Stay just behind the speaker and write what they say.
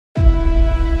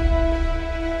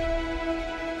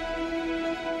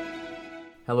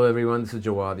Hello everyone, this is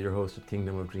Jawad, your host of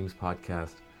Kingdom of Dreams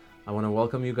podcast. I want to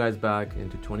welcome you guys back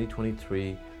into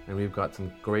 2023, and we've got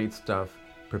some great stuff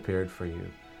prepared for you.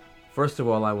 First of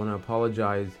all, I want to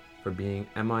apologize for being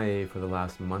MIA for the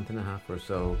last month and a half or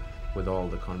so with all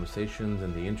the conversations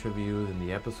and the interviews and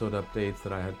the episode updates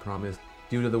that I had promised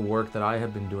due to the work that I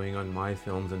have been doing on my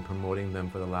films and promoting them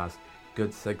for the last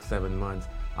good 6-7 months.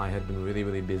 I had been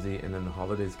really busy, and then the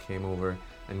holidays came over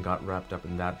and got wrapped up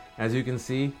in that. As you can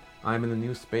see, I'm in a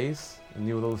new space, a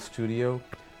new little studio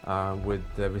with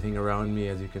everything around me,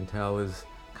 as you can tell, is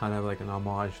kind of like an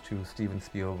homage to Steven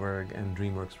Spielberg and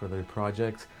DreamWorks for their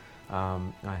projects. I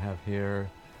have here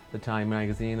the Time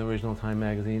magazine, original Time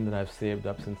magazine that I've saved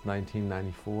up since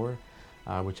 1994,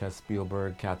 which has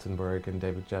Spielberg, Katzenberg, and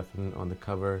David Geffen on the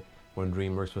cover when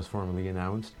DreamWorks was formally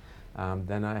announced.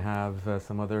 Then I have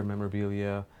some other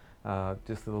memorabilia,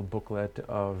 just a little booklet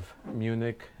of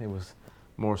Munich. It was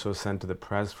more so sent to the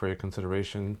press for your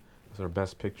consideration. It was our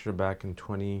best picture back in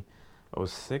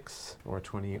 2006 or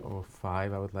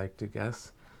 2005, I would like to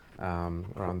guess,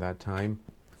 around that time.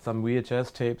 Some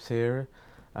VHS tapes here,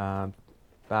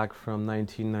 back from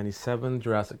 1997,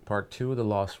 Jurassic Park 2, The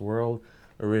Lost World,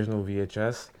 original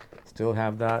VHS. Still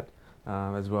have that,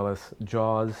 as well as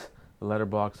Jaws, the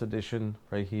letterbox edition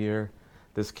right here.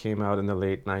 This came out in the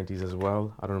late 90s as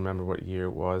well. I don't remember what year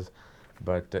it was,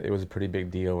 but it was a pretty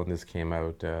big deal when this came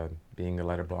out, being a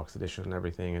letterbox edition and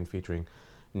everything, and featuring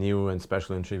new and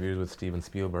special interviews with Steven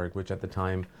Spielberg, which at the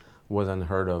time was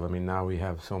unheard of. I mean, now we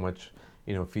have so much,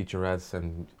 featurettes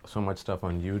and so much stuff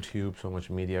on YouTube, so much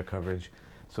media coverage.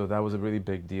 So that was a really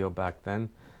big deal back then.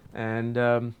 And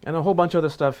a whole bunch of other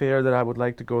stuff here that I would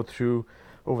like to go through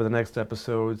over the next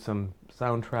episode. Some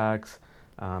soundtracks,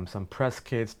 some press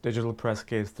kits, digital press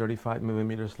kits,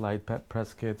 35mm slide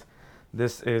press kits.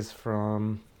 This is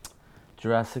from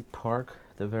Jurassic Park,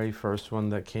 the very first one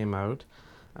that came out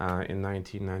in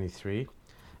 1993.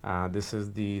 This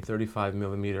is the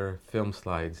 35mm film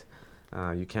slides.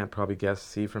 You can't probably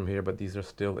see from here, but these are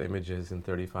still images in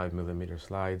 35mm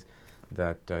slides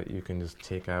that you can just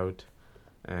take out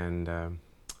and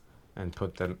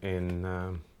put them in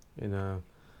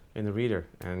a reader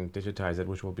and digitize it,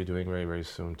 which we'll be doing very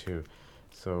soon too.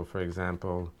 So, for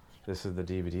example, this is the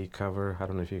DVD cover. I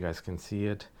don't know if you guys can see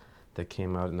it. That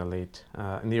came out in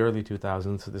the early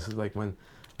 2000s. So this is like when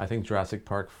I think Jurassic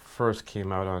Park first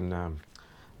came out on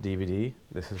DVD.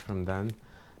 This is from then.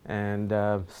 And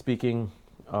speaking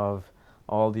of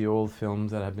all the old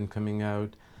films that have been coming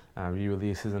out,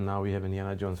 re-releases, and now we have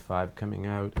Indiana Jones 5 coming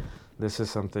out. This is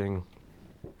something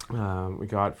we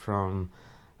got from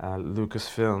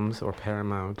Lucasfilms or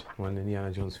Paramount when Indiana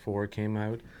Jones 4 came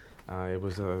out. It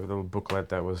was a little booklet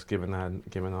that was given out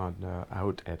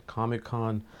at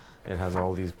Comic-Con. It has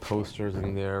all these posters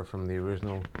in there from the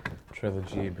original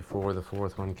trilogy before the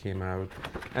fourth one came out,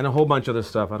 and a whole bunch of other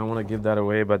stuff. I don't want to give that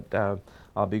away, but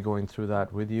I'll be going through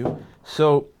that with you.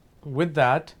 So with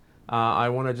that, I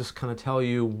want to just kind of tell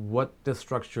you what the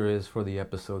structure is for the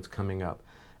episodes coming up.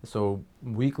 So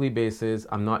weekly basis,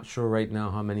 I'm not sure right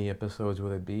now how many episodes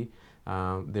will it be.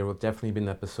 There will definitely be an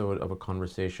episode of a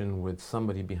conversation with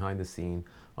somebody behind the scene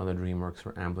on the DreamWorks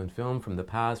or Amblin film from the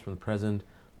past, from the present,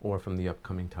 or from the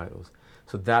upcoming titles.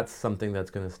 So that's something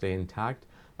that's going to stay intact.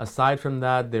 Aside from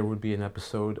that, there would be an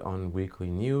episode on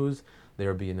weekly news. There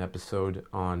will be an episode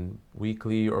on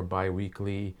weekly or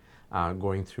bi-weekly,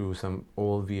 going through some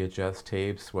old VHS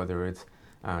tapes, whether it's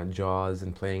Jaws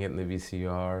and playing it in the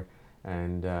VCR,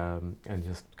 and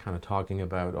just kind of talking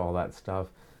about all that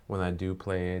stuff when I do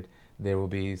play it. There will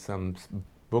be some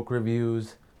book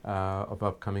reviews of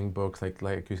upcoming books,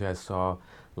 like you guys saw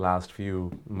last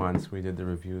few months. We did the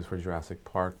reviews for Jurassic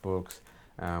Park books,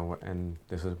 and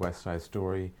this is West Side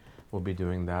Story. We'll be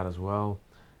doing that as well,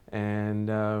 and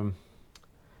and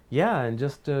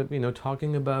just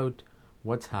talking about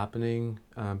what's happening,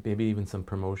 maybe even some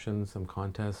promotions, some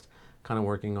contests, kind of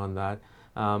working on that.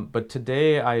 But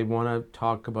today I want to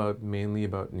talk mainly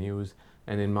about news,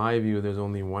 and in my view, there's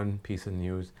only one piece of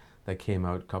news that came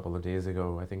out a couple of days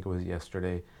ago. I think it was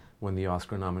yesterday when the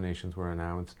Oscar nominations were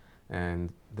announced,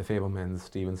 and the Fablemans,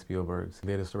 Steven Spielberg's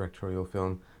latest directorial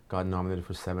film, got nominated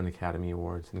for 7 Academy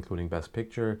Awards, including Best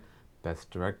Picture, Best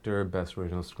Director, Best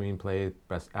Original Screenplay,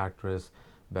 Best Actress,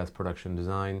 Best Production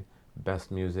Design,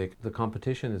 Best Music. The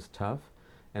competition is tough,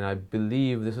 and I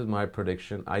believe, this is my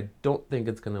prediction, I don't think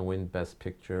it's going to win Best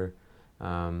Picture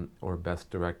or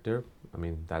Best Director. I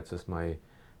mean, that's just my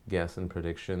guess and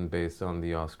prediction based on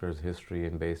the Oscars history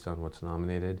and based on what's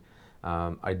nominated.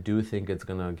 I do think it's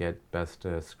going to get Best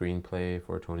Screenplay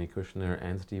for Tony Kushner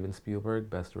and Steven Spielberg,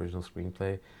 Best Original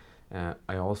Screenplay.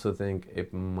 I also think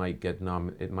it might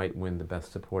it might win the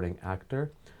Best Supporting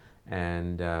Actor,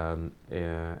 and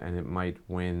it might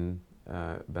win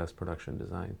Best Production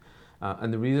Design.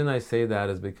 And the reason I say that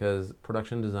is because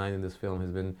production design in this film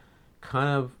has been kind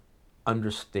of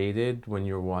understated when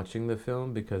you're watching the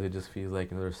film, because it just feels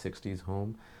like another 60s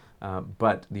home.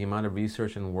 But the amount of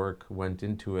research and work went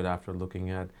into it after looking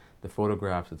at the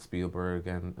photographs that Spielberg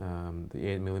and the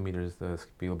 8 millimeters that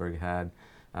Spielberg had.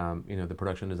 The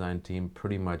production design team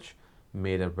pretty much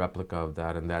made a replica of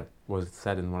that, and that was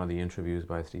said in one of the interviews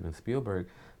by Steven Spielberg,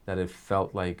 that it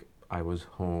felt like I was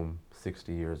home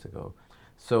 60 years ago.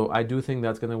 So I do think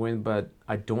that's going to win, but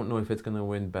I don't know if it's going to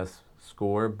win Best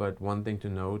Score. But one thing to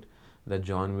note, that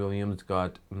John Williams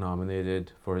got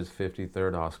nominated for his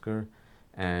 53rd Oscar,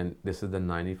 and this is the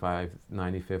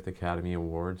 95th Academy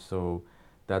Award, so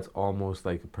that's almost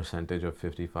like a percentage of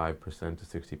 55% to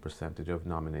 60% of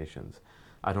nominations.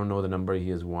 I don't know the number he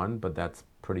has won, but that's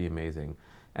pretty amazing.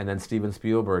 And then Steven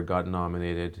Spielberg got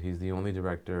nominated. He's the only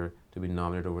director to be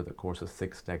nominated over the course of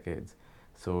 6 decades.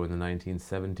 So in the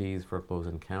 1970s for Close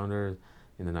Encounters,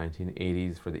 in the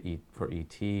 1980s for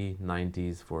E.T.,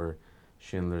 90s for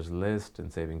Schindler's List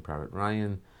and Saving Private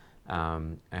Ryan,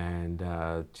 and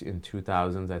in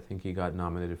 2000s I think he got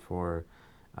nominated for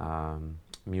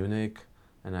Munich,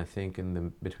 and I think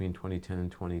between 2010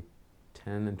 and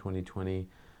 2020,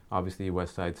 obviously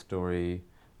West Side Story.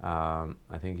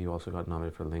 I think he also got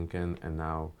nominated for Lincoln, and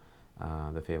now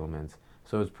The Fablemans.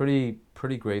 So it's pretty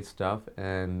great stuff,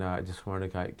 and I just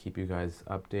wanted to keep you guys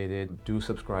updated. Do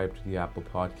subscribe to the Apple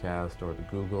Podcast or the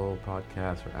Google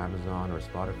Podcast or Amazon or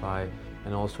Spotify.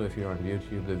 And also, if you're on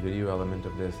YouTube, the video element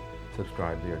of this,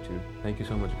 subscribe there too. Thank you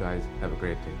so much, guys. Have a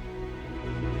great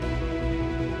day.